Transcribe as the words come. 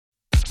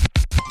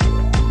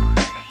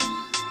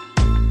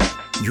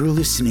You're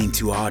listening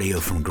to audio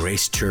from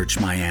Grace Church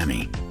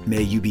Miami.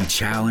 May you be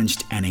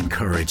challenged and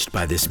encouraged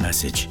by this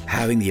message,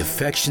 having the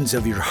affections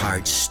of your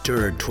heart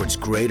stirred towards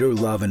greater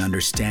love and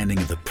understanding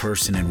of the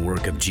person and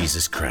work of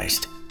Jesus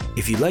Christ.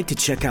 If you'd like to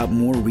check out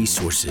more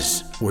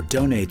resources or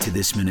donate to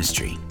this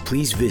ministry,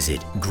 please visit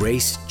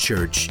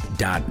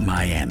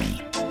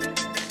gracechurch.miami.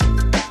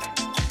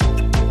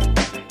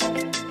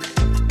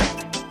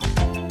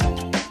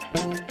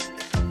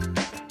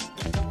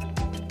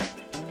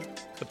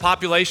 The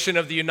population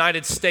of the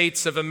United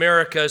States of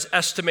America is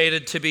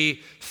estimated to be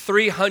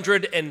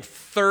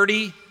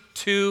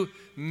 332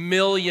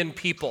 million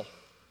people.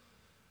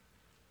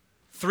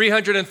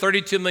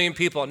 332 million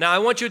people. Now, I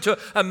want you to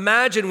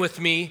imagine with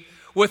me,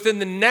 within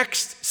the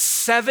next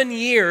 7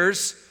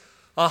 years,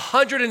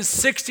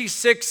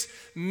 166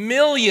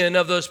 million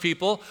of those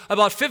people,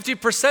 about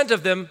 50%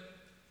 of them,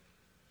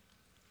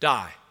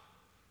 die.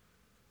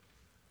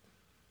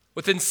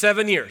 Within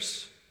 7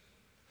 years.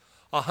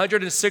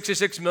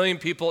 166 million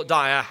people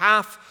die, a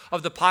half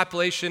of the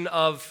population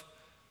of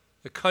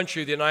the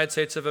country, the United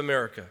States of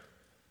America.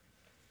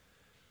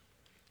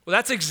 Well,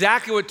 that's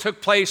exactly what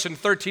took place in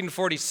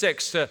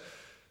 1346 to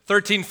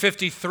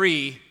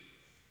 1353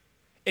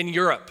 in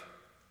Europe.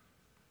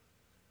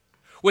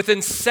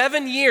 Within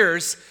 7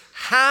 years,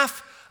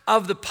 half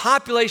of the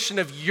population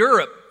of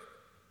Europe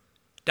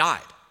died.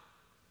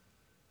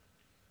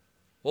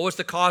 What was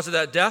the cause of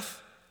that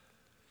death?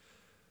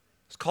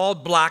 It's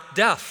called Black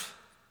Death.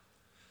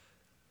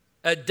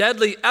 A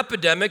deadly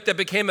epidemic that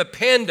became a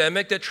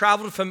pandemic that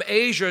traveled from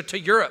Asia to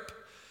Europe.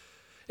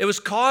 It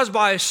was caused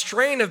by a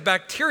strain of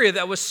bacteria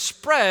that was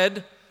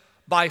spread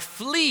by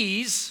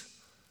fleas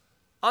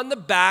on the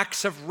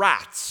backs of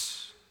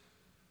rats.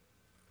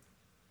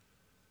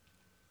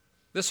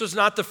 This was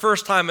not the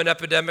first time an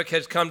epidemic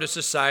had come to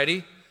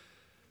society.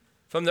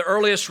 From the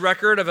earliest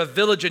record of a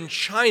village in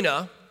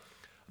China,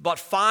 about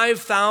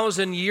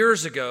 5,000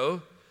 years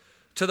ago,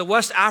 to the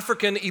West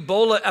African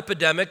Ebola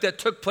epidemic that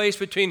took place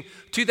between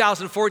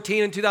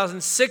 2014 and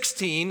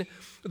 2016,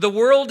 the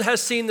world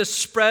has seen the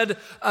spread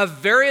of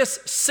various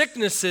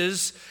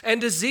sicknesses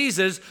and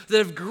diseases that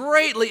have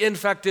greatly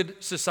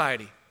infected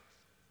society.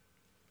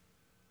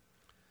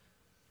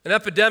 An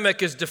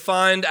epidemic is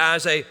defined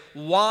as a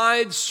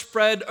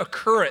widespread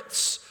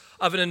occurrence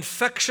of an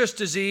infectious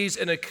disease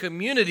in a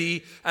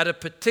community at a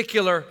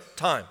particular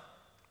time.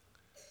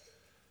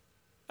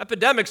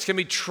 Epidemics can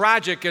be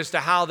tragic as to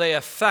how they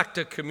affect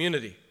a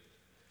community.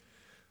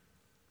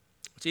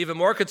 What's even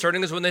more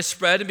concerning is when they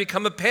spread and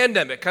become a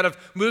pandemic, kind of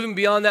moving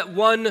beyond that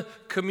one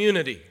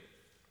community.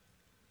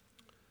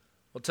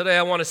 Well, today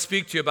I want to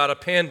speak to you about a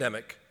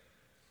pandemic.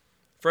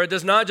 For it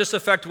does not just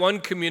affect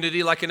one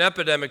community like an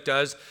epidemic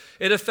does.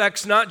 It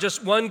affects not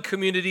just one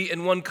community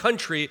in one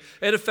country.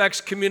 It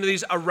affects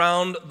communities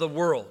around the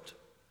world.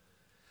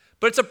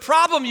 But it's a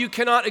problem you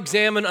cannot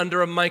examine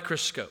under a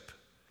microscope.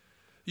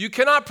 You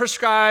cannot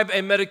prescribe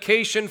a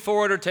medication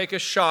for it or take a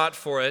shot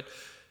for it.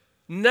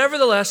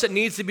 Nevertheless, it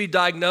needs to be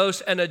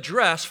diagnosed and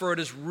addressed, for it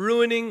is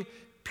ruining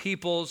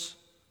people's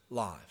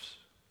lives.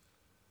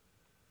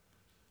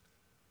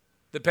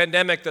 The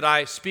pandemic that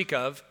I speak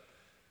of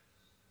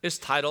is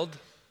titled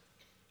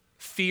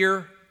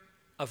Fear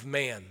of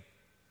Man.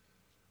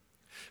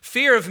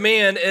 Fear of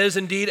man is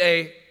indeed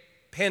a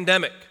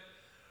pandemic.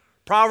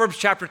 Proverbs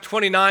chapter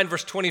 29,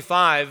 verse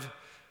 25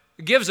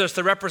 gives us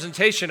the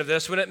representation of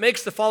this when it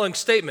makes the following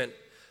statement: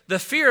 the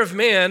fear of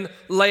man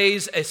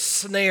lays a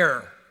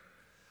snare,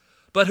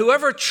 but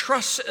whoever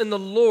trusts in the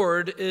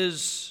Lord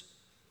is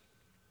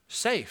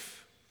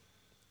safe.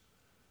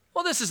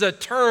 Well, this is a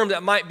term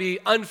that might be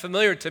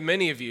unfamiliar to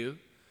many of you,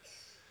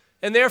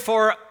 and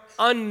therefore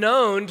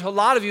unknown to a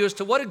lot of you as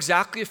to what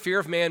exactly a fear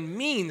of man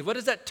means. What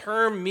does that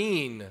term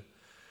mean?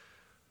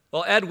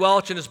 Well, Ed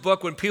Welch in his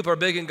book, When People Are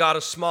Big and God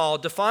Is Small,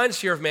 defines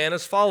fear of man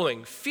as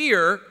following: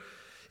 fear,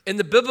 in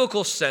the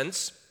biblical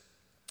sense,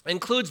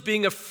 includes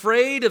being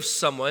afraid of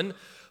someone,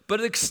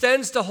 but it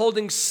extends to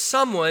holding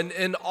someone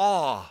in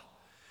awe,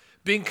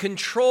 being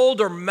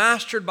controlled or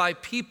mastered by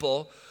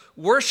people,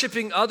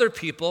 worshiping other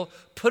people,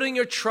 putting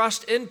your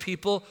trust in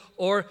people,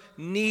 or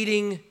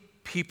needing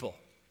people.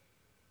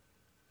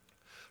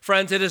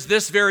 Friends, it is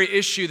this very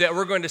issue that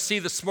we're going to see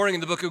this morning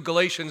in the book of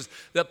Galatians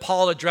that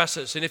Paul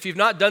addresses. And if you've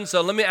not done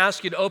so, let me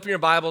ask you to open your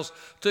Bibles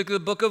to the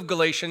book of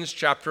Galatians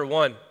chapter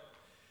 1.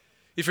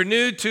 If you're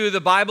new to the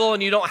Bible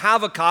and you don't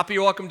have a copy,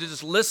 you're welcome to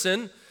just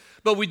listen.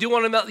 But we do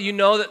want to let you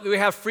know that we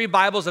have free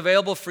Bibles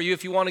available for you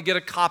if you want to get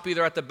a copy.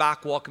 They're at the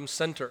back Welcome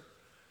Center.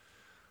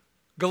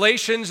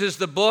 Galatians is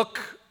the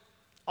book,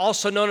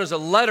 also known as a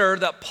letter,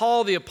 that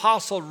Paul the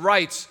Apostle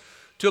writes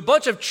to a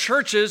bunch of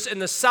churches in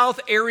the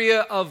south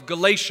area of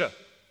Galatia,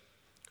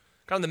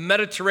 kind of the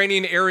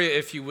Mediterranean area,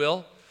 if you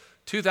will,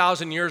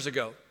 2,000 years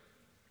ago.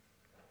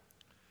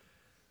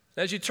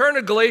 As you turn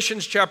to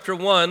Galatians chapter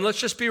 1, let's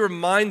just be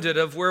reminded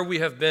of where we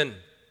have been.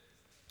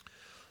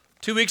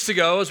 2 weeks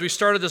ago, as we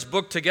started this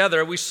book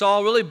together, we saw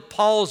really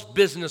Paul's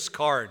business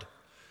card.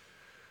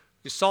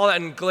 You saw that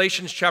in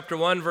Galatians chapter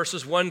 1,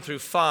 verses 1 through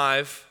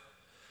 5.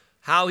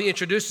 how he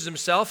introduces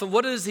himself, and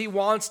what it is he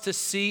wants to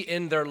see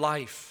in their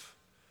life.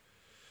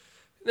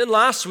 And then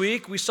last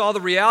week, we saw the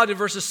reality of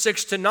verses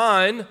 6 to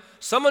 9,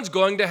 someone's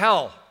going to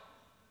hell.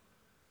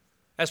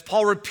 As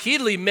Paul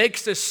repeatedly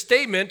makes this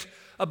statement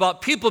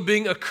about people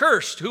being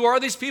accursed. Who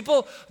are these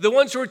people? The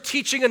ones who are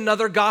teaching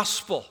another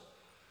gospel,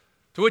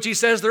 to which he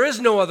says there is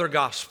no other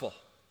gospel.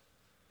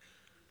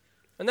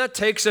 And that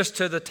takes us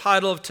to the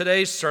title of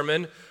today's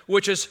sermon,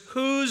 which is,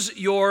 Who's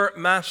Your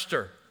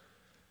Master?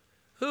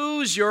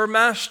 Who's your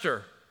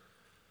master?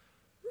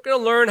 We're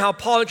going to learn how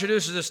Paul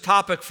introduces this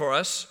topic for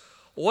us,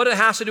 what it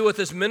has to do with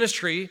his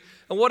ministry,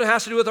 and what it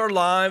has to do with our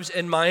lives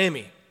in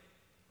Miami.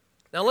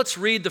 Now let's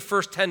read the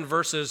first 10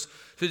 verses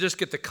to just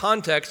get the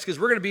context, because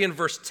we're going to be in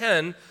verse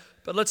 10,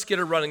 but let's get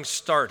a running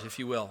start, if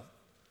you will.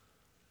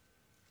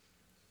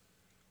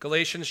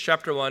 Galatians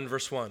chapter 1,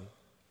 verse 1.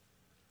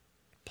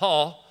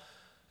 Paul,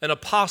 an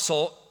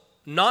apostle,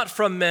 not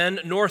from men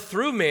nor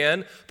through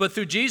man, but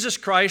through Jesus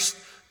Christ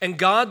and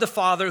God the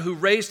Father who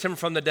raised him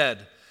from the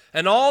dead,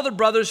 and all the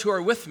brothers who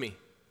are with me.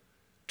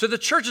 To the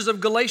churches of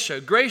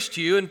Galatia, grace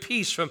to you and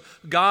peace from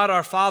God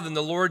our Father and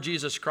the Lord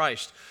Jesus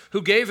Christ,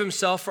 who gave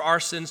himself for our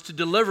sins to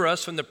deliver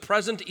us from the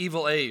present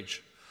evil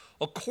age,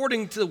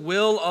 according to the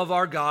will of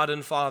our God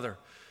and Father,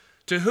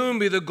 to whom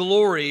be the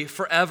glory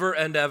forever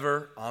and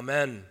ever.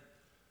 Amen.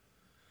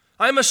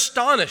 I am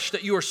astonished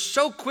that you are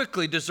so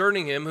quickly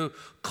discerning him who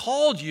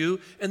called you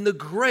in the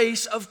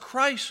grace of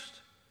Christ,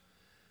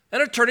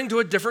 and are turning to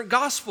a different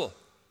gospel.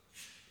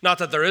 Not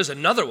that there is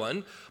another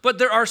one, but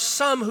there are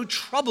some who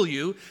trouble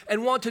you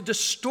and want to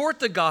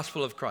distort the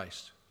gospel of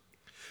Christ.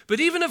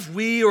 But even if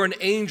we or an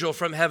angel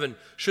from heaven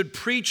should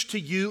preach to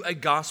you a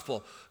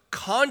gospel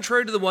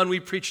contrary to the one we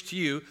preach to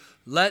you,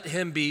 let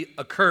him be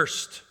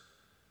accursed.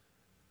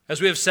 As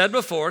we have said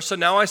before, so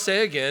now I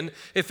say again,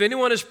 if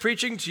anyone is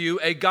preaching to you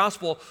a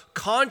gospel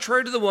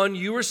contrary to the one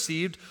you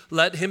received,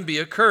 let him be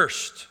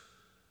accursed.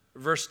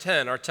 Verse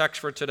 10, our text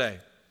for today.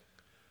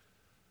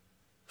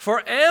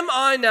 For am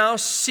I now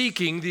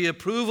seeking the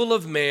approval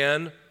of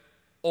man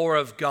or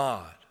of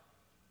God?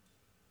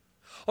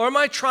 Or am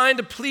I trying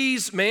to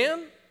please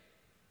man?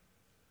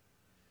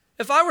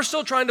 If I were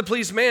still trying to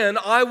please man,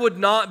 I would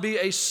not be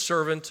a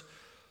servant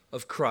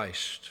of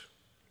Christ.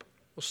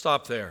 We'll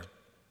stop there.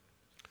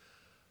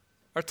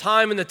 Our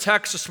time in the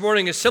text this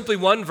morning is simply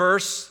one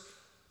verse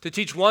to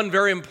teach one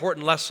very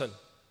important lesson.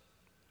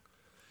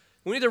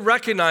 We need to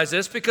recognize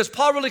this because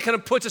Paul really kind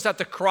of puts us at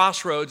the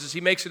crossroads as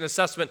he makes an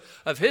assessment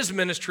of his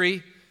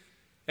ministry.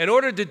 In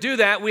order to do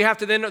that, we have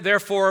to then,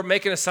 therefore,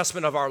 make an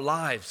assessment of our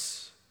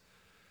lives.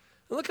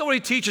 And look at what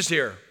he teaches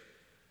here.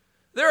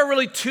 There are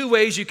really two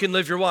ways you can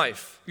live your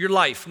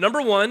life.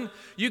 Number one,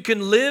 you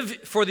can live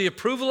for the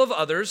approval of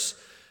others.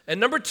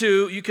 And number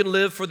two, you can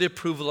live for the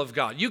approval of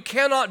God. You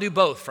cannot do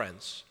both,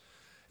 friends.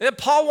 And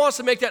Paul wants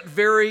to make that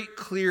very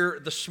clear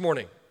this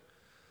morning.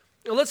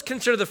 Now let's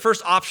consider the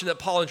first option that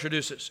Paul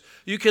introduces.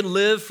 You can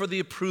live for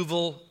the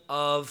approval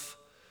of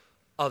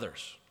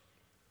others.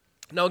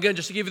 Now again,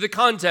 just to give you the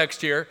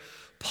context here,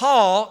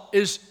 Paul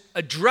is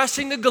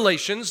addressing the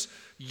Galatians,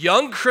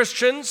 young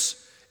Christians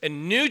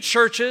in new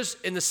churches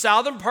in the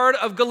southern part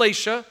of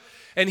Galatia,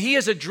 and he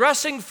is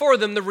addressing for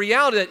them the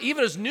reality that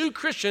even as new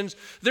Christians,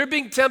 they're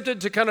being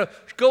tempted to kind of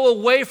go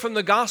away from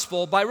the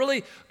gospel by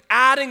really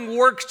adding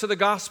works to the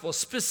gospel.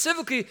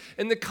 Specifically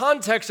in the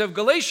context of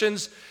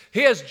Galatians,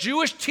 he has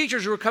Jewish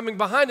teachers who are coming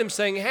behind him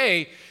saying,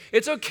 hey,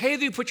 it's okay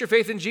that you put your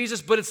faith in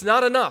Jesus, but it's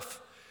not enough.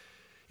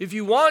 If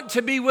you want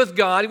to be with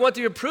God, you want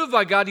to be approved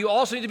by God, you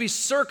also need to be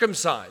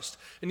circumcised.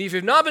 And if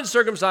you've not been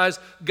circumcised,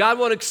 God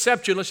won't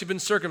accept you unless you've been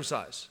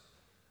circumcised.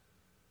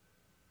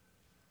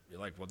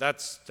 You're like, well,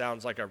 that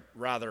sounds like a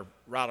rather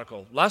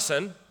radical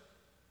lesson.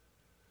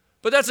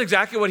 But that's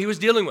exactly what he was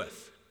dealing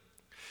with.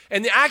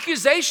 And the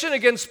accusation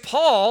against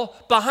Paul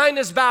behind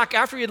his back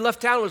after he had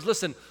left town was,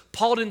 listen,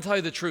 Paul didn't tell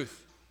you the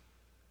truth.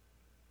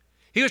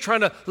 He was trying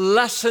to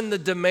lessen the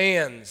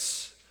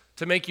demands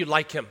to make you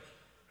like him.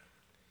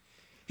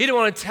 He didn't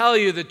want to tell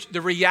you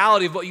the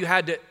reality of what you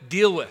had to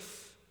deal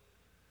with.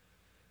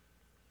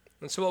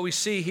 And so what we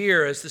see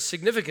here is the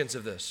significance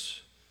of this.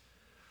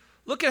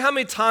 Look at how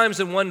many times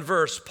in one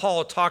verse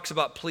Paul talks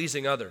about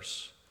pleasing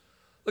others.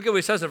 Look at what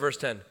he says in verse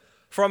 10.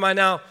 For am I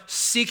now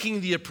seeking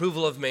the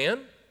approval of man?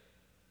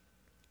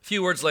 A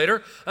few words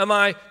later, am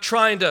I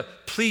trying to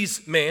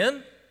please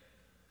man?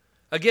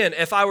 Again,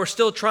 if I were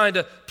still trying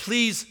to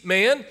please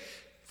man,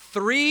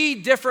 3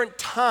 different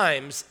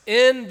times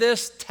in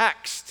this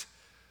text,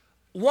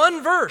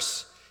 one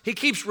verse, he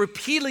keeps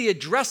repeatedly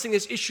addressing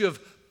this issue of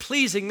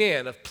pleasing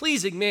man, of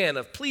pleasing man,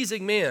 of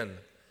pleasing man.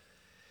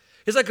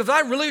 He's like, if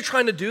I'm really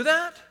trying to do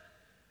that,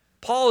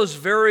 Paul is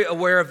very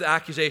aware of the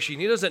accusation.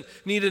 He doesn't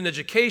need an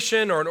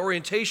education or an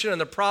orientation on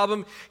the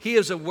problem. He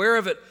is aware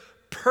of it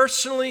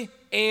personally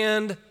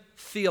and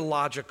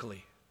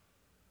theologically.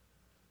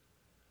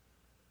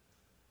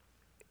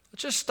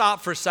 Let's just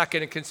stop for a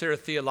second and consider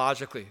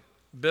theologically,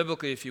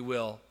 biblically, if you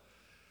will,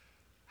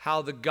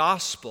 how the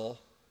gospel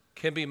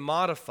can be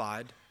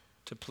modified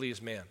to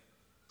please man.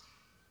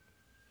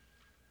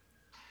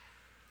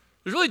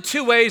 There's really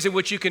two ways in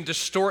which you can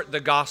distort the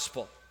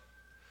gospel.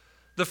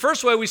 The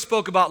first way we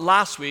spoke about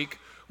last week,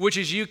 which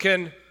is you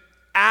can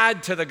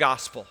add to the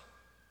gospel.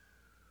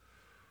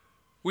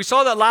 We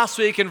saw that last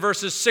week in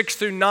verses 6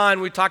 through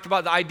 9. We talked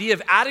about the idea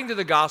of adding to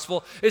the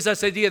gospel is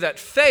this idea that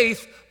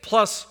faith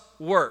plus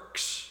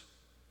works.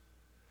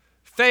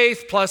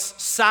 Faith plus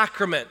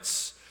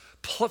sacraments.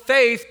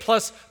 Faith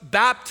plus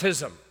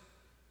baptism.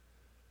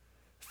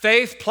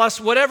 Faith plus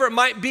whatever it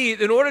might be.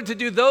 In order to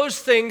do those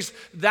things,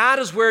 that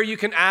is where you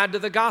can add to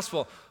the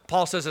gospel.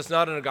 Paul says it's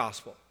not in a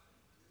gospel.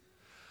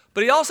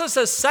 But he also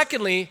says,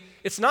 secondly,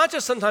 it's not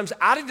just sometimes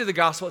adding to the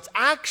gospel, it's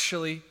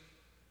actually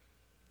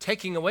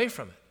taking away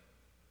from it.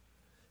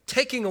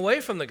 Taking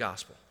away from the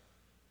gospel.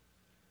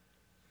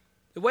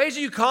 The ways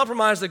you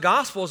compromise the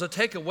gospel is to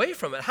take away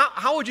from it.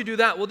 How would you do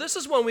that? Well, this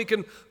is one we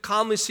can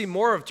calmly see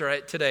more of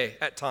today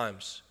at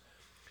times.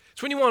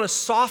 It's when you want to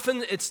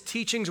soften its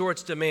teachings or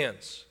its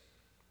demands.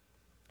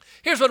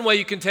 Here's one way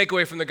you can take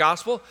away from the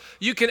gospel.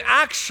 You can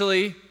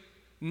actually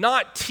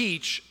not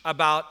teach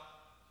about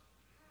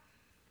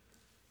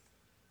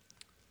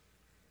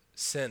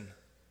sin.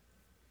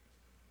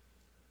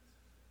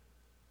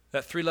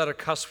 That three-letter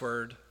cuss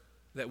word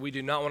that we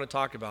do not want to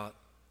talk about,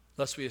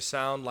 lest we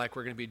sound like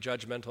we're going to be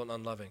judgmental and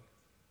unloving.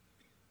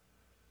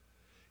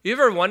 You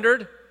ever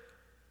wondered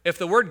if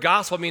the word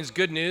gospel means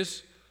good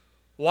news,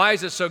 why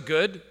is it so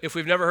good if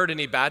we've never heard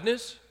any bad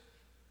news?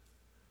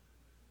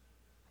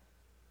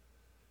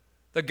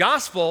 The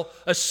gospel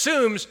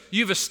assumes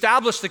you've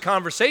established the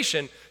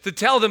conversation to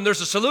tell them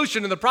there's a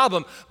solution to the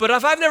problem. But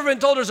if I've never been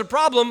told there's a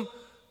problem,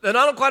 then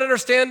I don't quite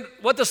understand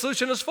what the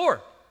solution is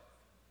for.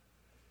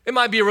 It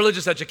might be a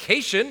religious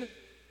education.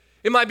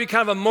 It might be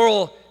kind of a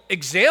moral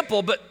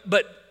example, but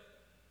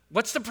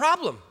what's the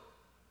problem?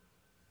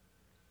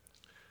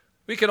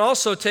 We can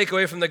also take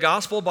away from the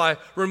gospel by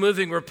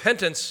removing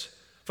repentance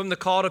from the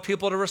call to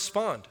people to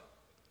respond,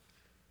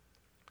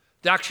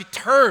 to actually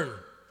turn.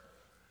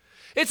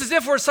 It's as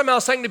if we're somehow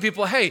saying to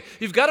people, hey,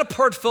 you've got a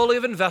portfolio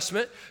of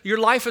investment. Your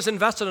life is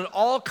invested in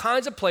all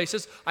kinds of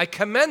places. I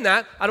commend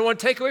that. I don't want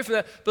to take away from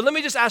that. But let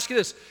me just ask you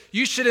this.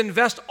 You should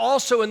invest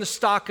also in the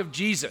stock of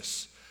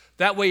Jesus.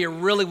 That way you're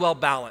really well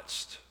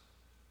balanced.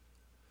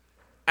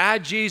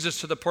 Add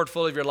Jesus to the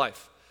portfolio of your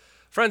life.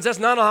 Friends, that's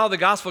not how the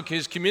gospel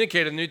is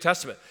communicated in the New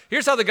Testament.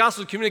 Here's how the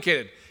gospel is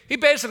communicated. He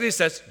basically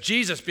says,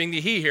 Jesus being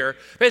the he here,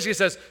 basically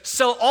says,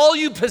 sell all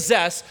you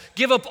possess,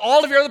 give up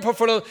all of your other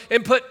portfolio,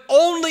 and put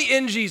only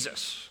in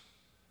Jesus.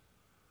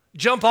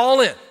 Jump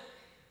all in.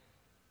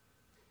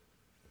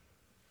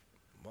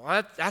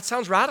 Well, that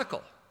sounds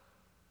radical.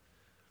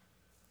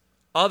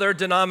 Other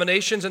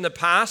denominations in the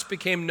past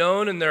became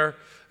known in their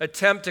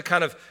attempt to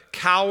kind of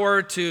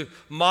cower to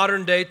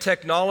modern day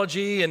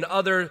technology and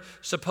other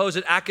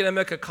supposed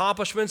academic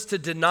accomplishments to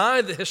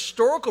deny the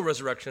historical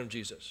resurrection of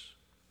Jesus.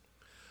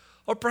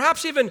 Or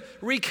perhaps even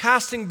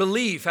recasting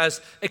belief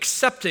as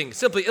accepting,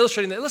 simply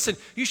illustrating that, listen,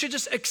 you should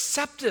just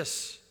accept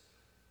this.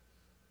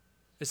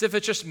 As if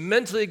it's just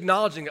mentally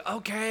acknowledging,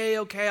 okay,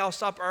 I'll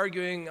stop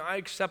arguing. I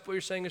accept what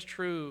you're saying is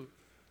true.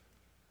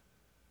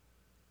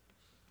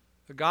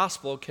 The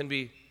gospel can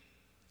be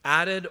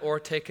added or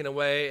taken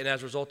away, and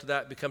as a result of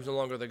that, it becomes no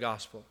longer the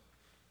gospel.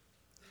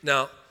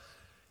 Now,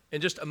 in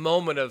just a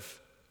moment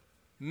of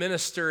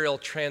ministerial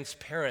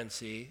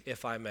transparency,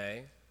 if I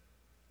may,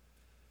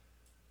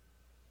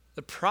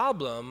 the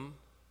problem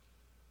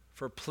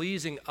for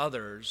pleasing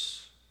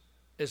others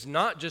is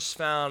not just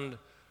found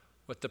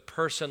with the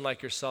person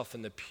like yourself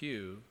in the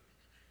pew.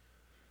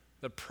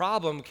 The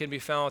problem can be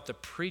found with the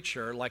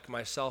preacher like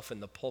myself in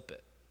the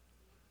pulpit.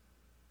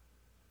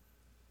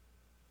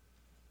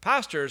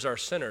 Pastors are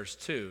sinners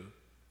too.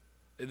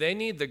 They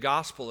need the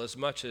gospel as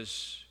much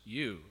as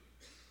you.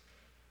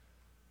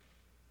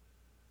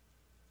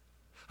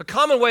 A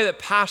common way that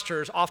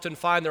pastors often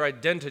find their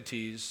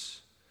identities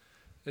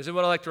is in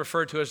what I like to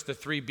refer to as the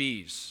 3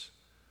 B's.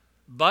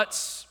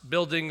 Butts,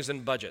 buildings,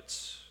 and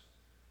budgets.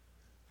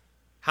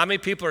 How many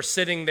people are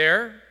sitting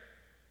there?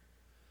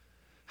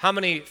 How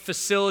many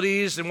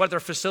facilities and what their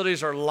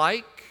facilities are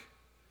like?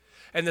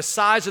 And the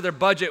size of their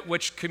budget,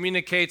 which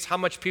communicates how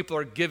much people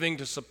are giving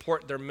to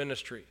support their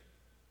ministry.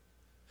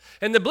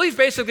 And the belief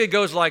basically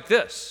goes like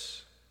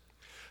this.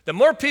 The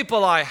more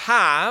people I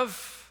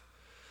have,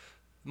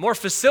 the more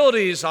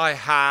facilities I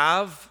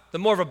have, the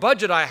more of a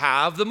budget I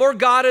have, the more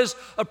God is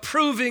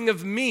approving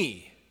of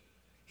me.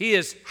 He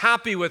is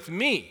happy with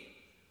me,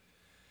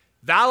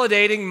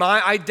 validating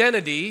my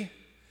identity.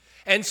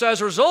 And so as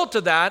a result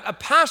of that, a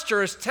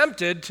pastor is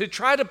tempted to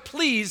try to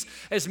please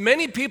as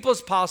many people as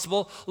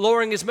possible,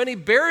 lowering as many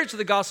barriers to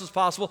the gospel as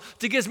possible,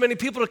 to get as many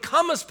people to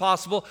come as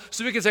possible,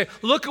 so we can say,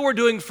 look what we're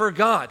doing for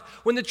God.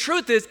 When the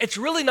truth is, it's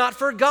really not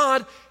for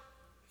God,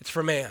 it's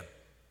for man.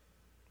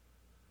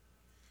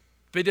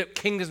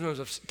 Kingdoms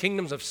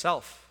of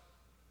self.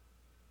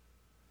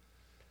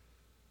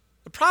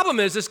 The problem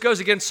is, this goes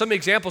against some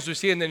examples we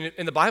see in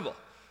the Bible.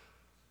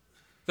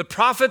 The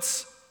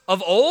prophets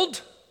of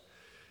old,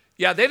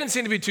 they didn't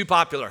seem to be too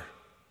popular.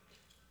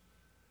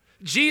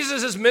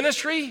 Jesus'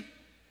 ministry,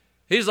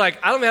 he's like,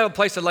 I don't even have a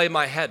place to lay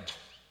my head.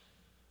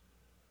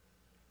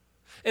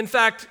 In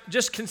fact,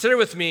 just consider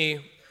with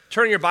me,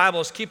 turning your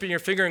Bibles, keeping your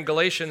finger in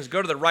Galatians,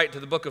 go to the right to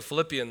the book of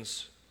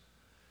Philippians.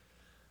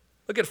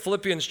 Look at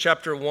Philippians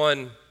chapter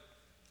 1.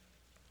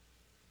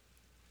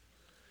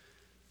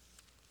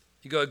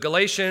 You go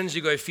Galatians,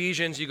 you go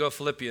Ephesians, you go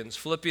Philippians.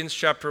 Philippians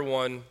chapter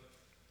 1.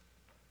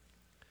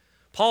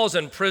 Paul's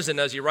in prison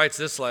as he writes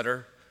this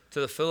letter to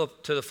the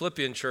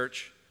Philippian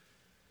church.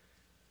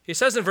 He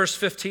says in verse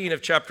 15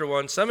 of chapter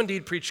 1, "Some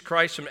indeed preach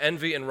Christ from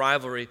envy and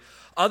rivalry,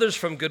 others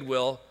from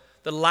goodwill.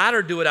 The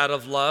latter do it out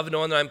of love,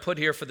 knowing that I'm put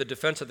here for the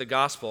defense of the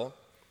gospel.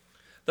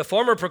 The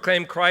former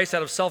proclaim Christ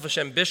out of selfish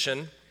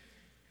ambition,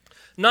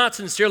 not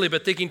sincerely,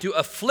 but thinking to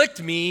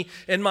afflict me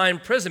in my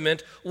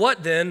imprisonment.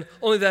 What then?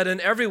 Only that in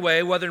every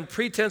way, whether in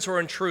pretense or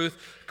in truth,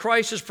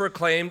 Christ is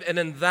proclaimed, and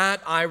in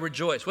that I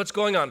rejoice." What's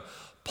going on?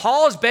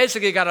 Paul has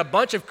basically got a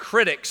bunch of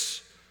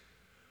critics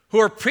who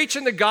are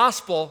preaching the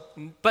gospel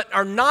but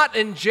are not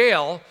in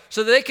jail,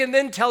 so that they can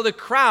then tell the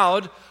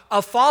crowd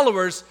of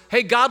followers,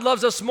 hey, God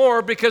loves us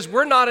more because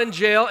we're not in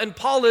jail and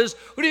Paul is.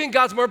 Who do you think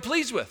God's more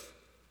pleased with?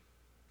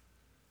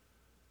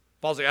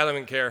 Paul's like, I don't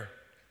even care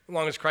as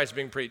long as Christ is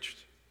being preached.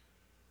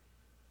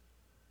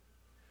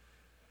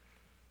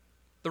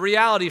 The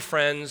reality,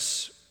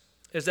 friends,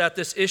 is that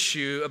this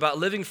issue about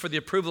living for the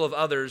approval of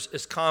others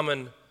is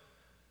common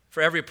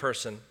for every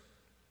person.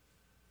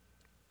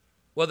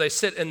 Whether they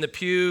sit in the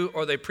pew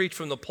or they preach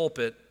from the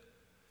pulpit.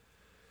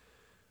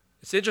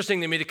 It's interesting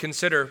to me to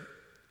consider,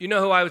 you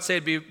know who I would say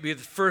would be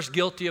the first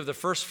guilty of the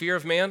first fear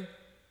of man?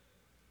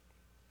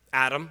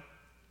 Adam.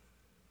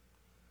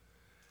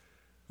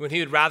 When he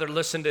would rather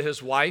listen to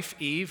his wife,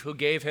 Eve, who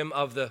gave him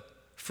of the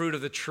fruit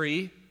of the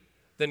tree,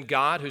 than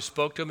God, who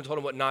spoke to him and told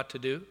him what not to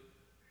do.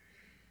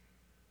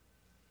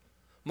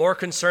 More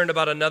concerned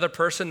about another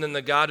person than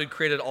the God who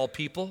created all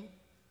people.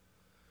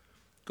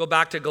 Go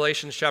back to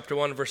Galatians chapter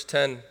 1, verse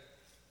 10.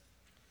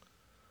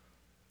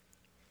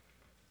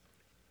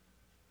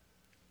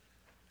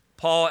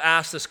 Paul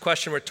asked this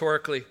question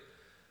rhetorically,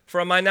 "For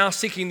am I now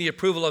seeking the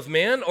approval of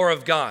man or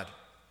of God?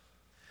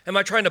 Am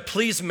I trying to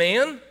please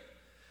man?"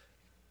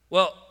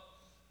 Well,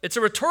 it's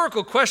a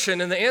rhetorical question,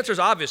 and the answer is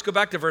obvious. Go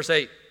back to verse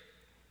 8.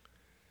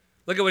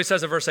 Look at what he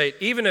says in verse 8.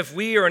 "Even if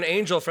we or an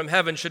angel from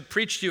heaven should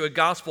preach to you a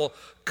gospel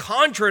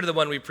contrary to the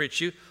one we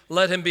preach you,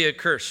 let him be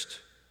accursed."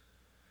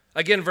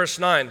 Again, verse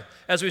 9.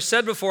 "As we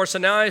said before, so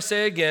now I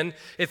say again,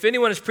 if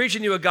anyone is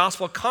preaching you a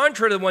gospel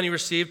contrary to the one you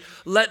received,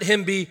 let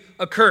him be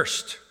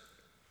accursed."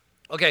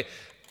 Okay,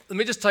 let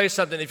me just tell you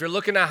something. If you're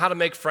looking at how to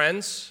make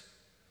friends,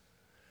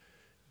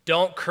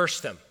 don't curse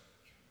them.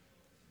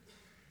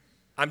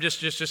 I'm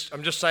just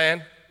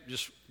saying,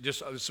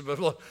 just a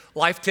little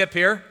life tip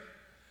here.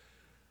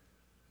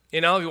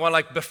 You know, if you want to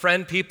like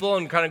befriend people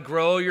and kind of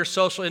grow your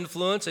social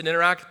influence and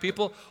interact with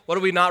people, what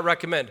do we not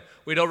recommend?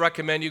 We don't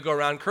recommend you go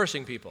around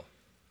cursing people,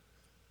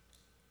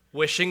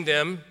 wishing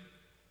them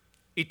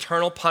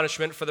eternal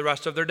punishment for the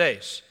rest of their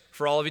days,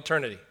 for all of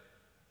eternity.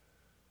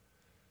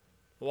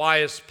 Why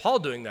is Paul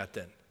doing that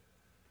then?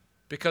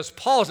 Because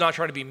Paul is not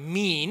trying to be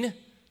mean,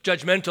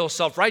 judgmental,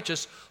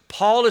 self-righteous.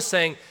 Paul is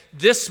saying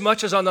this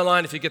much is on the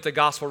line if you get the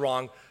gospel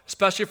wrong,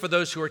 especially for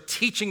those who are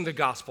teaching the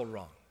gospel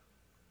wrong.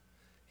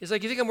 He's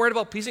like, you think I'm worried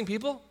about pleasing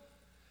people?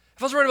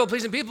 If I was worried about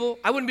pleasing people,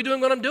 I wouldn't be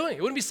doing what I'm doing.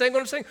 I wouldn't be saying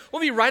what I'm saying. I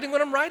wouldn't be writing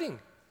what I'm writing.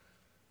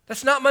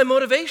 That's not my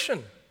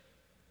motivation.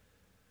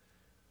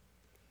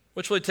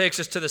 Which really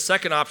takes us to the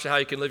second option how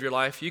you can live your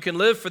life. You can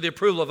live for the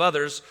approval of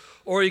others,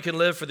 or you can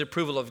live for the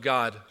approval of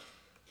God.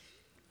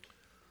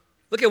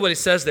 Look at what he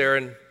says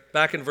there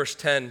back in verse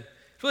 10.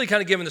 He's really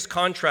kind of giving this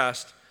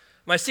contrast.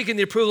 Am I seeking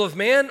the approval of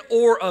man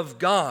or of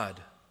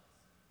God?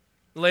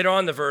 Later on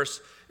in the verse,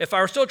 if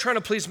I were still trying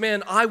to please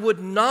man, I would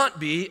not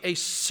be a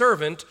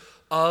servant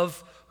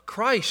of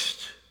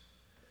Christ.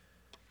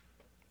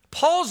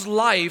 Paul's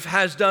life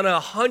has done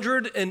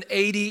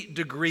 180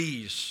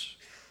 degrees.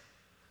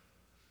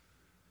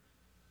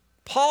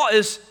 Paul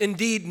is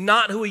indeed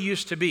not who he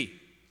used to be.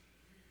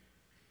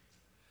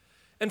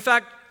 In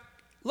fact,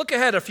 look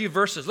ahead a few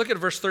verses. Look at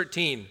verse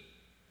 13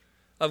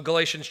 of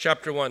Galatians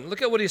chapter 1.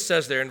 Look at what he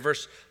says there in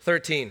verse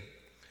 13.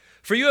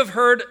 "For you have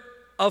heard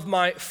of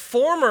my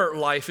former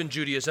life in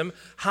Judaism,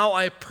 how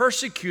I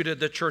persecuted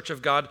the church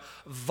of God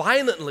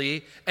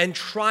violently and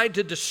tried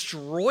to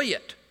destroy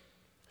it."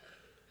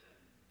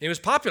 He was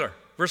popular.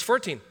 Verse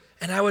 14.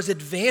 "And I was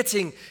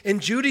advancing in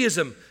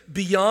Judaism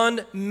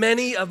beyond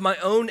many of my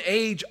own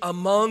age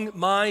among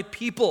my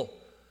people.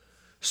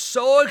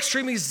 So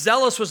extremely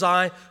zealous was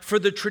I for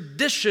the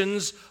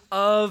traditions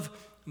of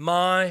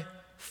my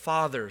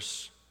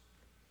fathers."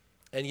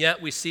 And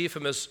yet we see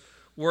from his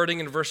wording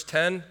in verse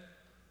 10,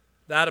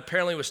 that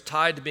apparently was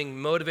tied to being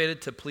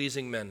motivated to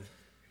pleasing men.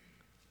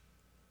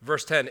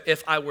 Verse 10,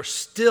 "If I were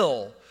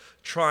still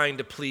trying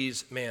to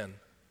please man."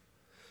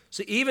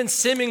 So even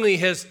seemingly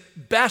his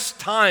best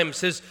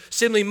times, his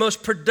seemingly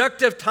most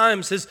productive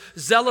times, his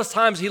zealous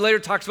times, he later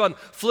talks about in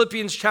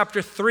Philippians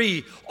chapter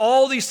 3,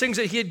 all these things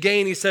that he had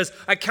gained, he says,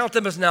 I count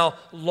them as now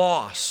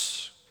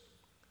loss.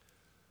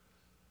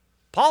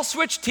 Paul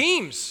switched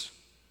teams.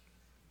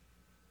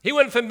 He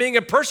went from being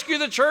a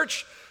persecutor of the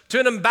church to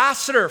an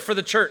ambassador for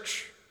the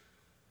church.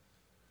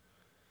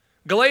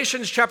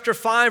 Galatians chapter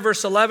 5,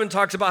 verse 11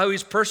 talks about how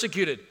he's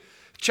persecuted.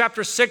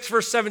 Chapter 6,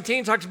 verse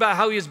 17 talks about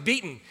how he is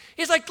beaten.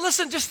 He's like,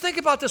 listen, just think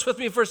about this with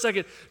me for a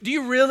second. Do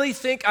you really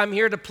think I'm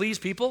here to please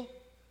people?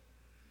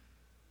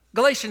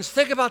 Galatians,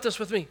 think about this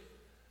with me.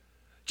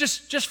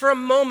 Just for a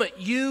moment,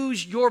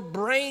 use your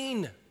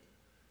brain.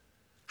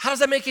 How does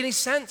that make any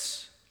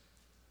sense?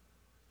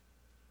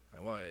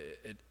 Well,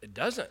 it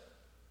doesn't.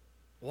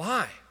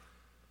 Why?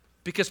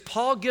 Because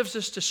Paul gives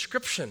this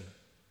description.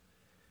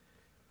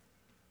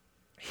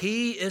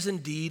 He is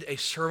indeed a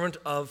servant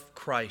of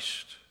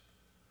Christ.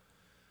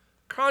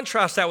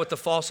 Contrast that with the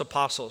false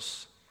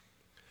apostles.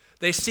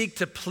 They seek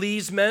to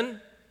please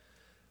men.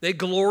 They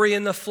glory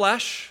in the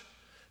flesh.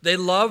 They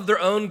love their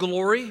own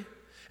glory.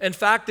 In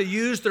fact, they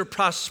use their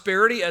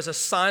prosperity as a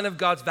sign of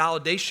God's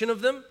validation of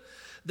them.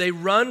 They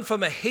run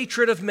from a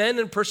hatred of men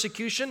and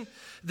persecution.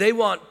 They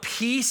want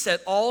peace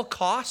at all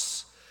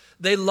costs.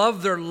 They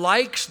love their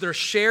likes, their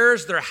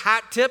shares, their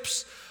hat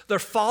tips. Their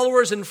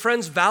followers and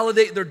friends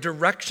validate their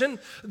direction.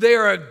 They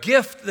are a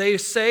gift, they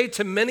say,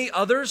 to many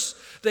others.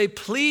 They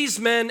please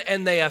men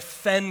and they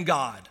offend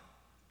God.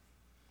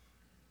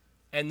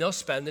 And they'll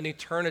spend an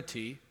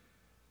eternity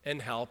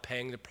in hell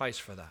paying the price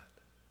for that.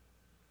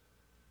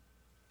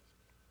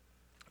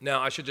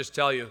 Now, I should just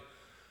tell you,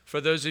 for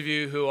those of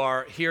you who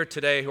are here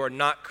today who are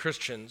not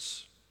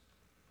Christians,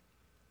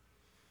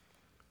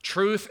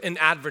 truth in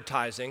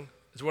advertising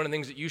is one of the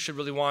things that you should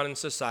really want in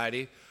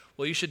society.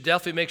 Well, you should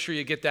definitely make sure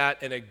you get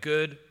that in a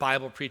good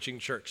Bible preaching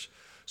church.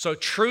 So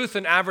truth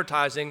in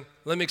advertising,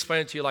 let me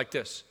explain it to you like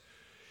this.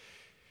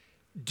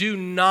 Do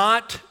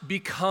not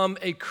become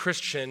a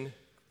Christian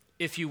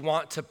if you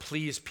want to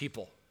please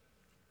people.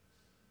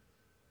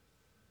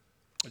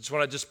 I just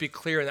want to be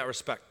clear in that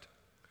respect.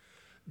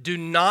 Do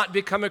not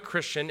become a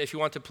Christian if you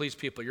want to please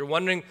people. You're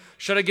wondering,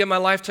 should I give my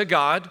life to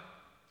God?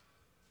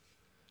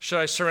 Should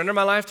I surrender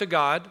my life to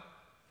God?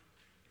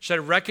 Should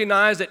I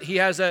recognize that He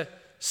has a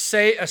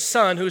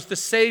son who's the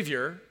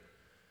Savior?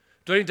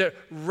 Do I need to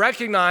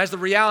recognize the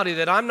reality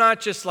that I'm not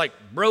just like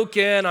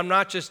broken, I'm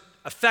not just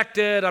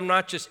affected, I'm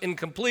not just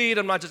incomplete,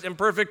 I'm not just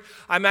imperfect,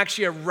 I'm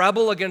actually a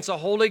rebel against a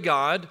holy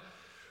God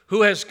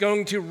who is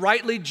going to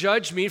rightly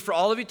judge me for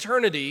all of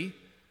eternity,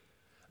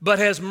 but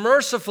has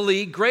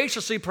mercifully,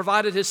 graciously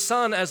provided His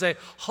Son as a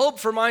hope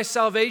for my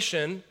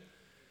salvation,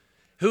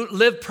 who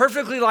lived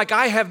perfectly like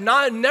I have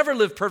never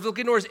lived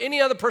perfectly, nor has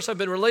any other person I've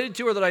been related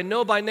to or that I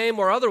know by name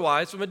or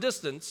otherwise from a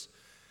distance,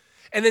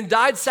 and then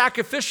died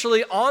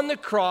sacrificially on the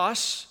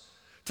cross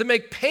to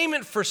make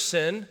payment for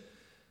sin,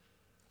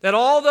 that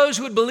all those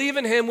who would believe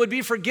in Him would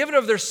be forgiven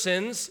of their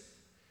sins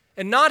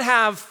and not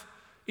have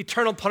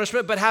eternal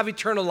punishment, but have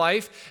eternal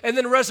life, and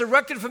then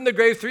resurrected from the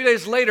grave 3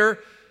 days later,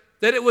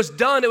 that it was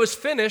done, it was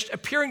finished,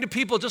 appearing to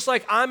people just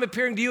like I'm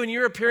appearing to you and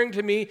you're appearing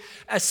to me,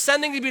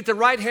 ascending to be at the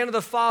right hand of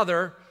the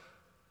Father,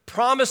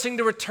 promising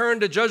to return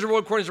to judge the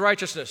world according to His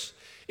righteousness.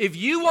 If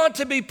you want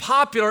to be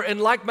popular and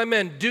like my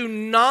men, do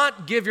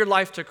not give your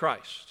life to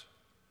Christ.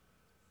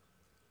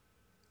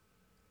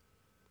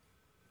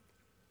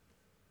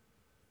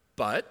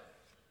 But,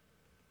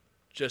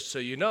 just so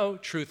you know,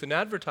 truth in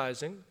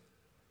advertising,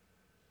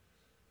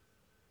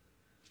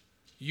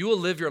 you will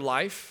live your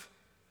life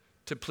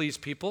to please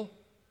people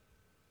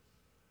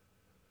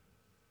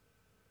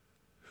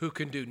who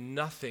can do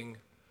nothing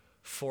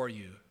for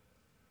you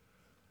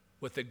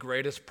with the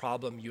greatest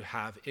problem you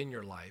have in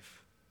your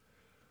life,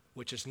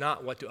 which is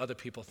not what do other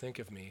people think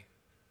of me,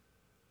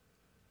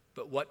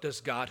 but what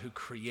does God who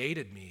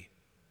created me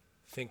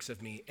thinks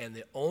of me, and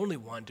the only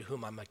one to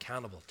whom I'm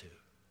accountable to.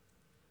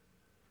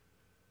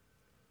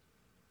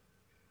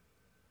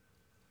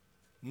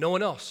 No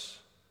one else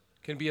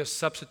can be a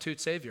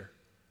substitute Savior.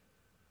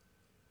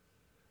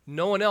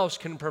 No one else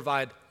can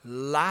provide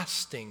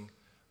lasting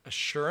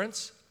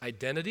assurance,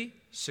 identity,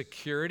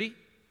 security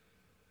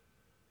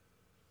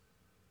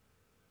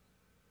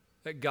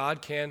that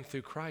God can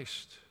through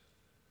Christ.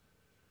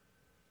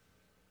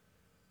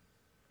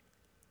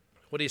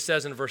 What he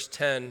says in verse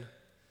 10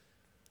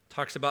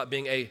 talks about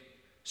being a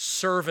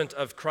servant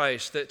of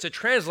Christ. It's a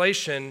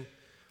translation,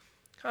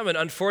 kind of an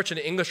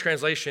unfortunate English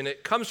translation.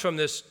 It comes from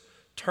this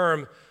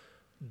term,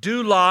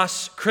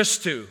 doulos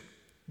Christou.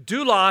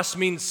 Doulos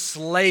means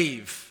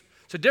slave.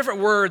 It's a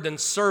different word than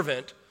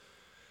servant,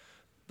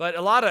 but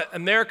a lot of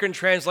American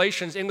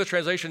translations, English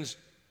translations,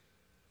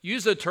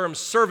 use the term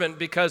servant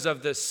because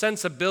of the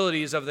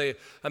sensibilities of the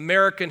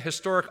American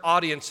historic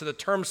audience to the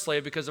term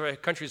slave because of our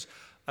country's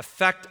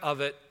effect of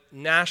it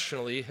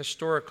nationally,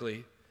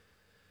 historically.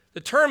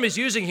 The term he's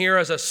using here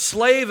as a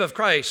slave of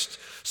Christ,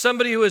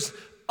 somebody who is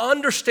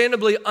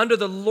understandably under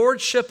the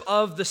lordship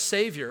of the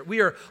Savior.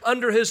 We are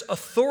under His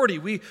authority.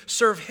 We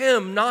serve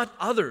Him, not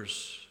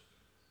others.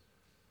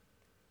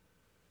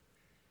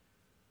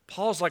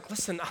 Paul's like,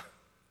 listen,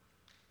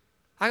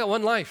 I got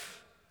one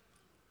life,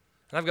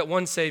 and I've got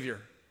one Savior.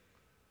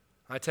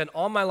 I intend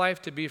all my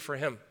life to be for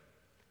Him.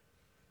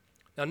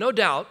 Now, no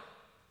doubt,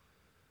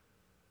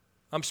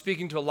 I'm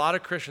speaking to a lot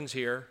of Christians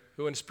here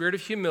who, in spirit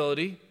of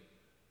humility,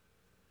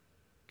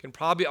 can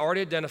probably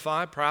already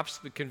identify, perhaps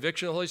the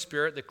conviction of the Holy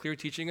Spirit, the clear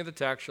teaching of the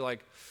text. You're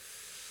like,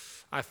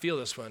 I feel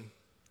this one.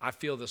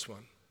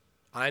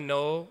 I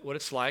know what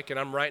it's like, and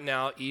I'm right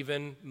now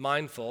even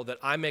mindful that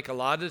I make a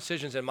lot of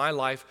decisions in my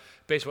life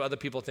based on what other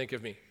people think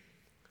of me.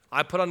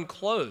 I put on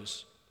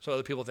clothes so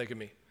other people think of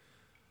me.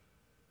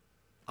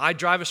 I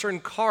drive a certain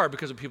car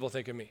because of people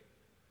think of me.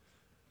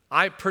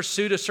 I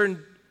pursued a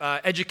certain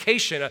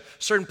education, a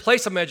certain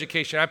place of my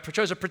education. I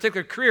chose a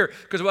particular career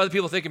because of what other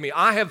people think of me.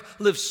 I have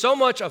lived so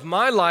much of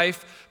my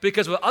life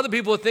because of what other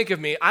people would think of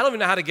me, I don't even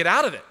know how to get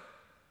out of it.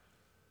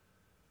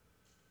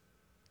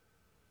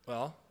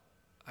 Well,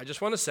 I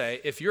just want to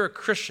say, if you're a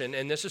Christian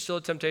and this is still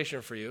a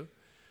temptation for you,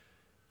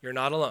 you're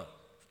not alone.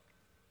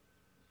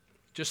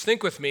 Just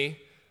think with me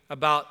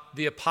about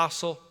the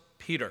Apostle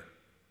Peter,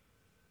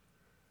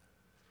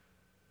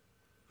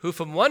 who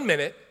from one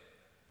minute,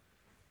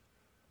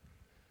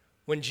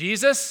 when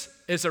Jesus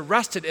is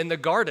arrested in the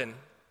garden,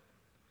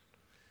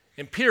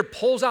 and Peter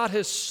pulls out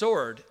his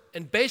sword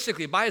and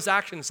basically by his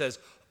action says,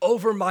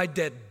 over my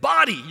dead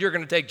body, you're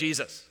going to take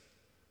Jesus.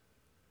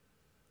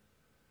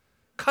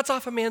 Cuts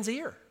off a man's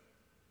ear.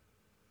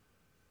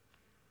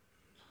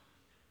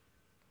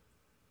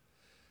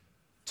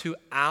 2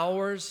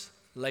 hours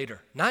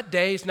later, not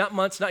days, not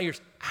months, not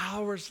years,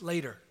 hours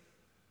later,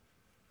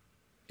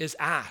 is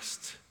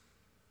asked,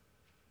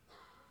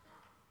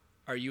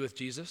 are you with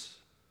Jesus?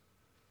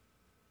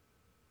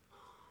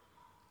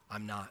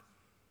 I'm not.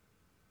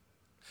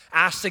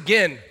 Asked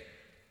again,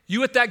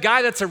 you with that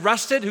guy that's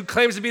arrested who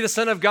claims to be the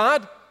Son of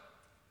God?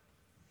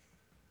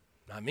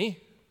 Not me.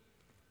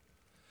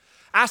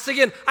 Asked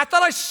again, I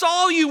thought I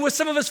saw you with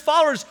some of his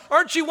followers.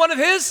 Aren't you one of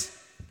his?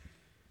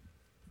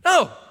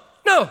 No,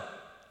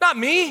 not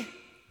me.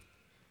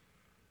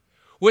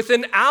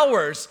 Within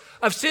hours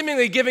of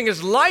seemingly giving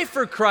his life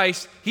for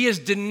Christ, he is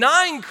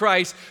denying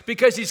Christ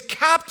because he's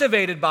captured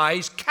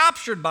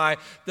by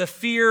the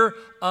fear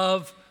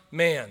of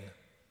man.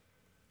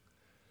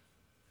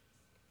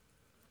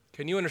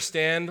 Can you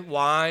understand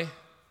why,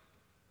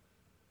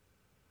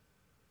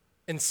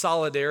 in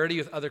solidarity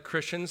with other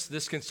Christians,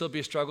 this can still be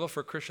a struggle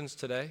for Christians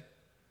today?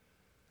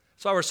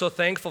 That's why we're so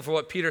thankful for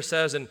what Peter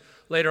says, and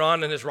later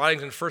on in his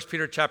writings in 1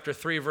 Peter chapter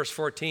 3, verse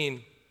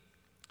 14.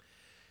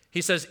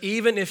 He says,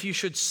 even if you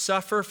should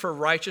suffer for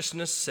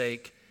righteousness'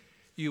 sake,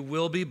 you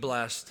will be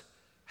blessed.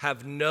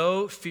 Have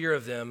no fear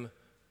of them,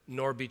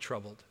 nor be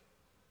troubled.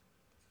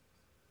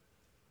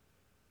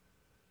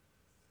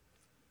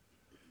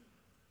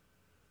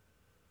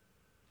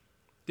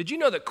 Did you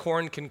know that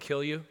corn can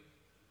kill you?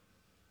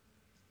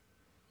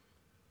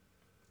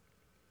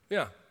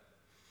 Yeah.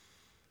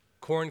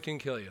 Corn can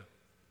kill you.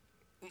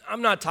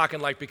 I'm not talking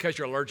like because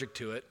you're allergic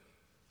to it.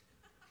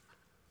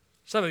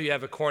 Some of you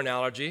have a corn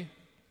allergy.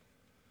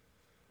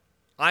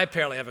 I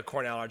apparently have a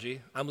corn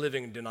allergy. I'm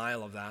living in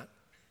denial of that.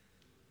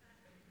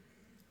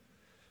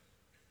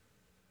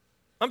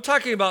 I'm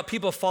talking about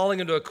people falling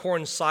into a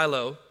corn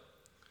silo,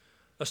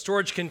 a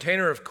storage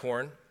container of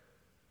corn.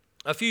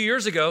 A few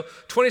years ago,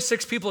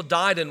 26 people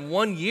died in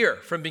 1 year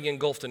from being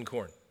engulfed in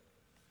corn.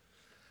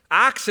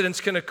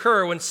 Accidents can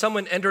occur when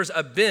someone enters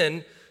a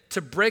bin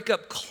to break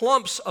up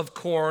clumps of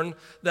corn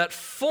that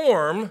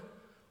form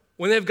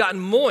when they've gotten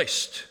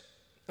moist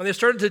and they've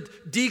started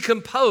to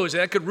decompose,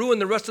 and that could ruin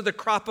the rest of the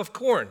crop of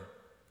corn.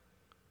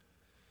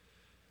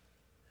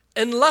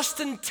 In less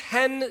than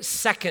 10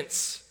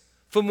 seconds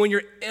from when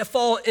you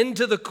fall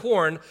into the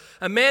corn,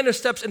 a man who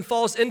steps and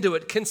falls into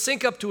it can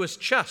sink up to his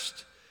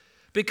chest,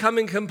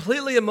 becoming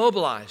completely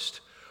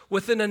immobilized.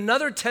 Within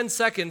another 10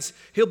 seconds,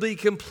 he'll be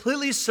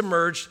completely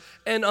submerged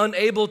and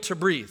unable to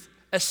breathe,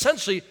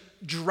 essentially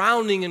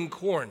drowning in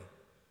corn.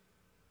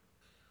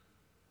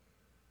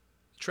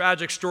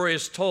 Tragic story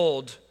is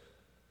told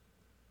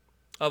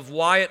of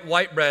Wyatt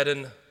Whitebread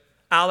and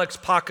Alex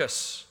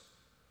Pacus.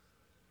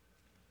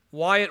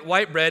 Wyatt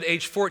Whitebread,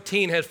 age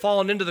 14, had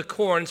fallen into the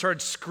corn and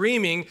started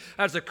screaming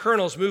as the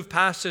kernels moved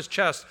past his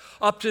chest,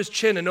 up to his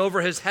chin and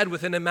over his head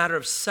within a matter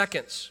of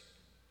seconds.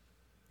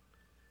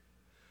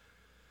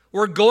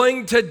 We're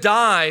going to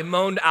die,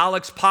 moaned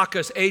Alex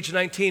Pacus, age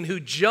 19, who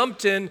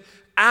jumped in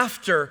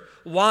after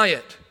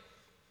Wyatt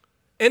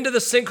into the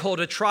sinkhole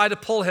to try to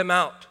pull him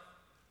out.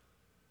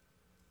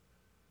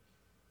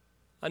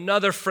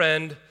 Another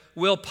friend,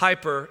 Will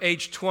Piper,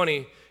 age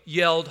 20,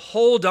 yelled,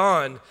 "Hold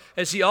on,"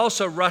 as he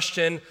also rushed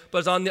in, but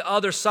was on the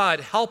other side.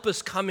 Help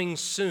is coming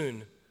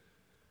soon.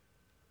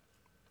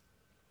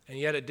 And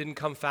yet it didn't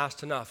come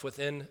fast enough.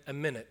 Within a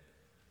minute,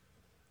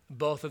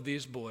 both of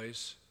these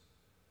boys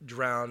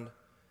drowned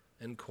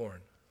in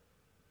corn.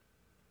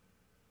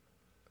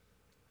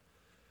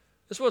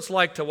 This is what it's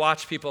like to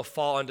watch people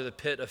fall into the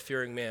pit of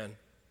fearing man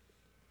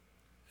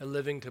and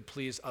living to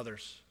please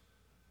others.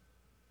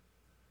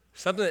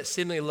 Something that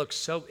seemingly looks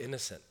so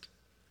innocent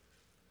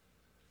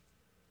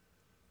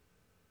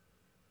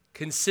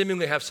can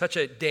seemingly have such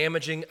a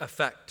damaging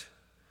effect.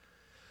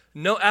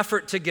 No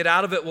effort to get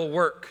out of it will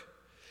work.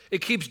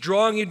 It keeps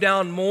drawing you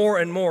down more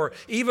and more.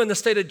 Even the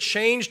stated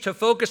change to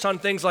focus on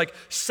things like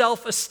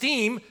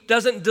self-esteem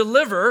doesn't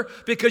deliver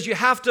because you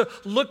have to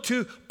look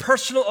to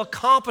personal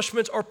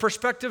accomplishments or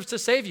perspectives to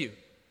save you.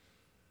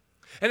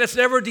 And it's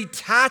never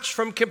detached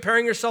from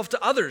comparing yourself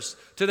to others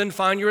to then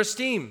find your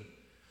esteem.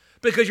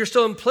 Because you're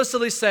still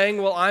implicitly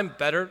saying, well, I'm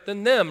better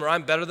than them, or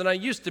I'm better than I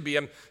used to be.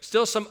 I'm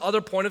still some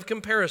other point of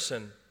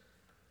comparison.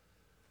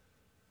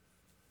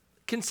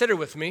 Consider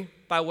with me,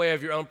 by way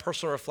of your own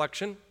personal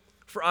reflection,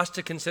 for us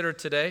to consider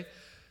today,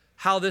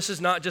 how this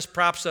is not just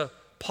perhaps a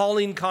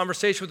Pauline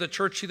conversation with the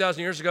church 2,000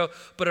 years ago,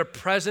 but a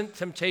present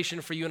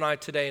temptation for you and I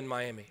today in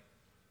Miami.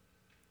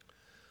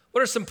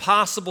 What are some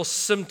possible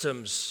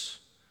symptoms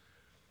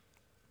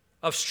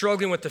of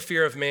struggling with the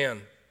fear of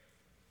man?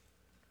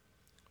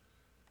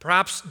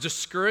 Perhaps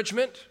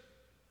discouragement,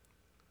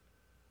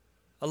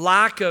 a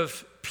lack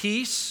of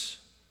peace,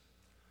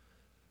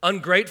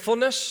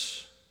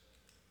 ungratefulness,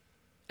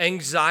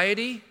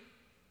 anxiety,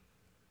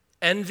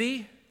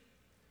 envy,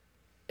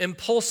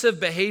 impulsive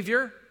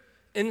behavior,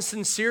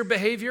 insincere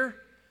behavior,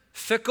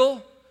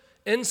 fickle,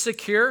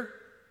 insecure,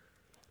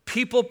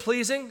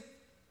 people-pleasing.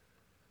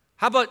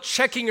 How about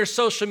checking your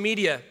social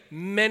media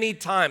many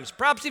times,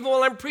 perhaps even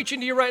while I'm preaching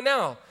to you right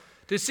now,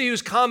 to see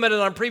who's commented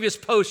on previous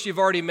posts you've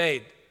already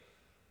made?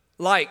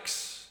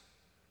 Likes,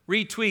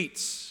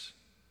 retweets,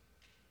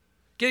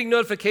 getting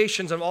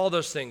notifications on all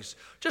those things,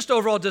 just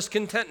overall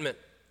discontentment.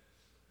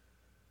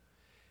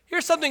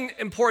 Here's something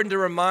important to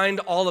remind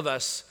all of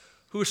us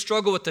who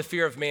struggle with the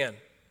fear of man,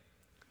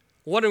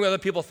 wondering what other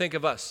people think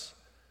of us.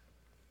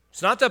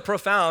 It's not that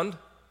profound,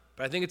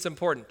 but I think it's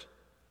important.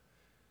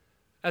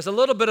 As a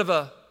little bit of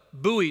a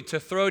buoy to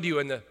throw to you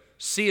in the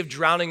sea of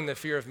drowning in the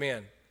fear of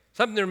man.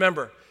 Something to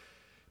remember.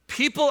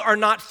 People are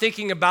not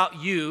thinking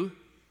about you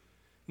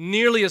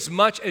nearly as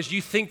much as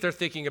you think they're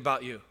thinking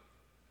about you.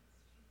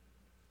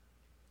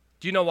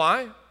 Do you know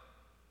why?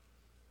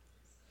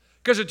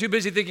 Because they're too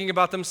busy thinking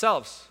about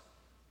themselves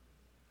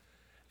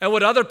and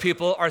what other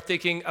people are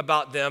thinking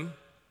about them,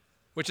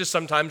 which is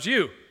sometimes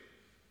you.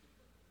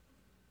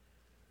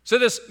 So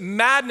this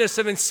madness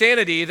of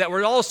insanity that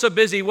we're all so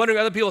busy wondering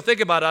what other people think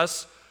about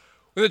us,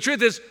 when the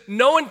truth is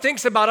no one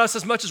thinks about us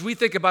as much as we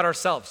think about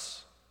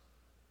ourselves.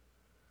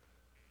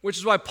 Which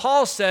is why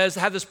Paul says,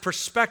 have this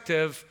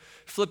perspective,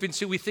 Philippians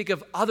 2, we think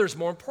of others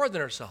more important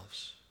than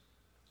ourselves.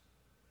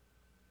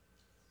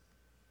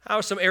 How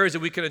are some areas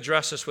that we can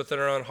address this within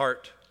our own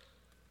heart?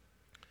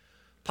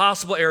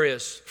 Possible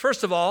areas.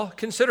 First of all,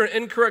 consider an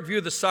incorrect view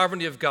of the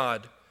sovereignty of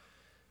God.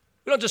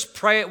 We don't just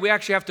pray it, we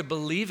actually have to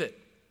believe it.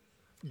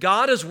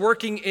 God is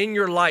working in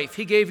your life.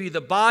 He gave you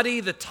the body,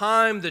 the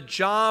time, the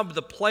job,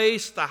 the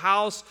place, the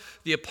house,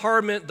 the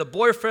apartment, the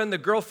boyfriend, the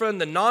girlfriend,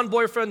 the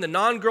non-boyfriend, the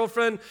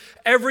non-girlfriend,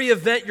 every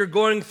event you're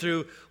going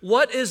through.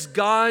 What is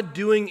God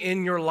doing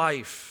in your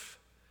life?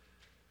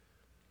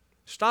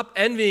 Stop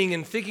envying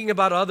and thinking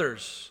about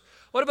others.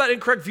 What about an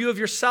incorrect view of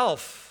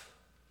yourself?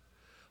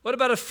 What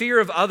about a fear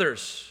of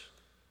others?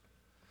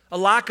 A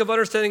lack of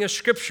understanding of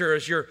Scripture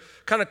as you're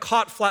kind of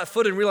caught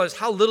flat-footed and realize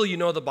how little you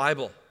know the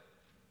Bible.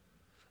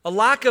 A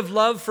lack of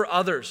love for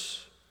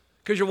others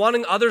because you're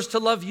wanting others to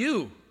love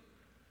you.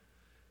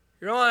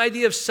 Your own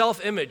idea of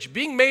self-image.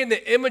 Being made in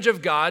the image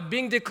of God,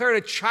 being declared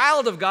a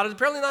child of God is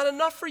apparently not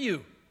enough for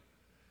you.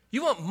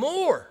 You want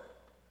more.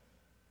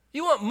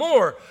 You want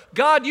more.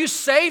 God, you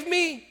saved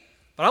me,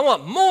 but I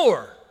want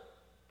more.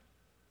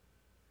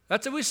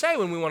 That's what we say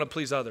when we want to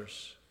please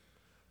others.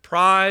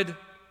 Pride,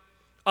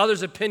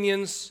 others'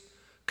 opinions,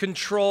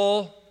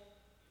 control,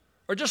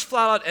 or just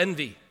flat out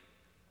envy.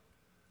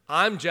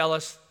 I'm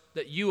jealous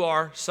that you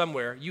are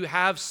somewhere, you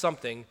have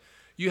something,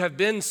 you have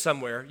been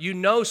somewhere, you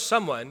know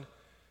someone,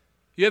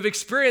 you have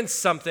experienced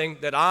something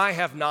that I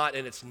have not,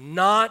 and it's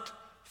not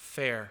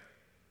fair.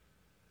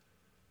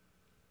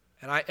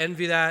 And I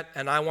envy that,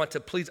 and I want to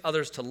please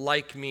others to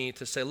like me,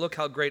 to say, look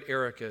how great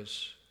Eric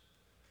is.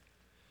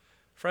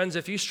 Friends,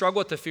 if you struggle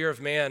with the fear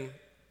of man,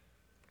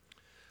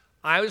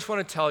 I just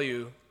want to tell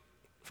you,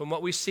 from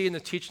what we see in the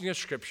teaching of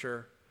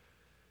Scripture,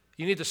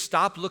 you need to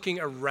stop looking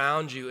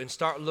around you and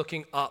start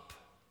looking up.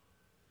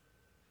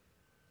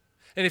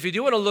 And if you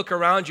do want to look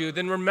around you,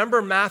 then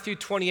remember Matthew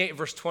 28,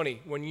 verse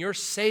 20, when your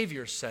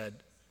Savior said,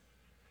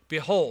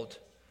 behold,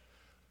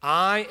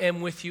 I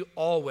am with you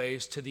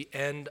always to the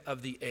end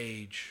of the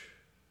age.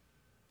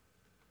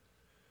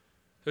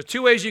 There are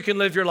two ways you can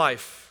live your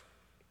life.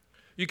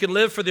 You can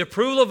live for the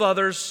approval of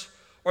others,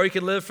 or you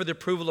can live for the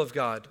approval of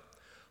God.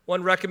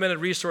 One recommended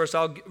resource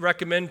I'll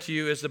recommend to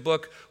you is the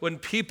book, When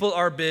People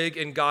Are Big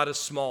and God is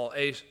Small,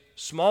 a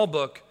small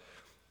book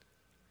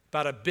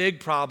about a big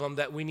problem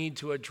that we need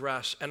to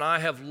address. And I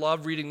have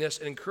loved reading this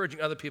and encouraging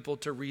other people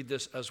to read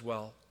this as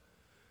well.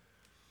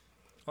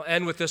 I'll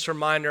end with this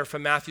reminder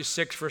from Matthew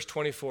 6, verse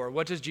 24.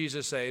 What does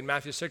Jesus say? In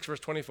Matthew 6, verse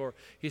 24,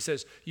 he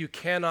says, you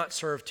cannot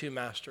serve two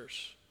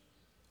masters.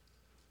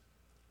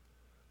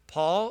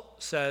 Paul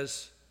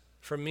says,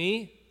 for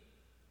me,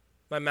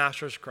 my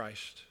master is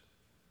Christ.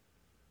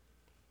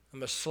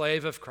 I'm a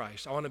slave of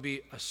Christ. I want to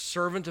be a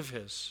servant of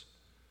his.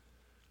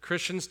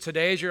 Christians,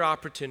 today is your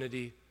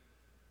opportunity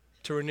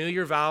to renew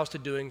your vows to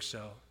doing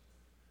so.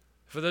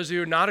 For those of you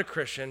who are not a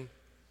Christian,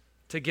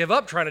 to give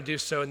up trying to do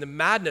so in the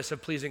madness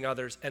of pleasing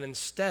others and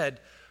instead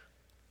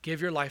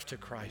give your life to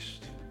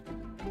Christ.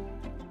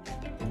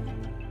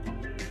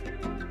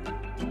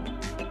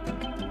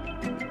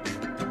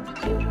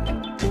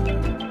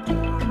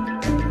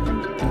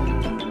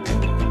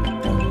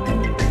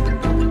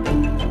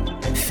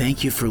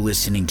 Thank you for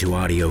listening to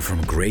audio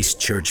from Grace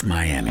Church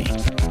Miami.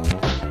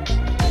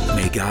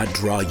 May God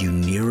draw you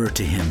nearer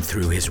to Him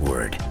through His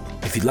Word.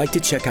 If you'd like to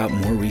check out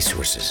more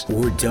resources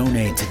or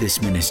donate to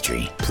this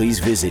ministry, please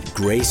visit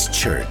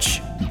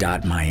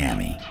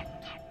gracechurch.miami.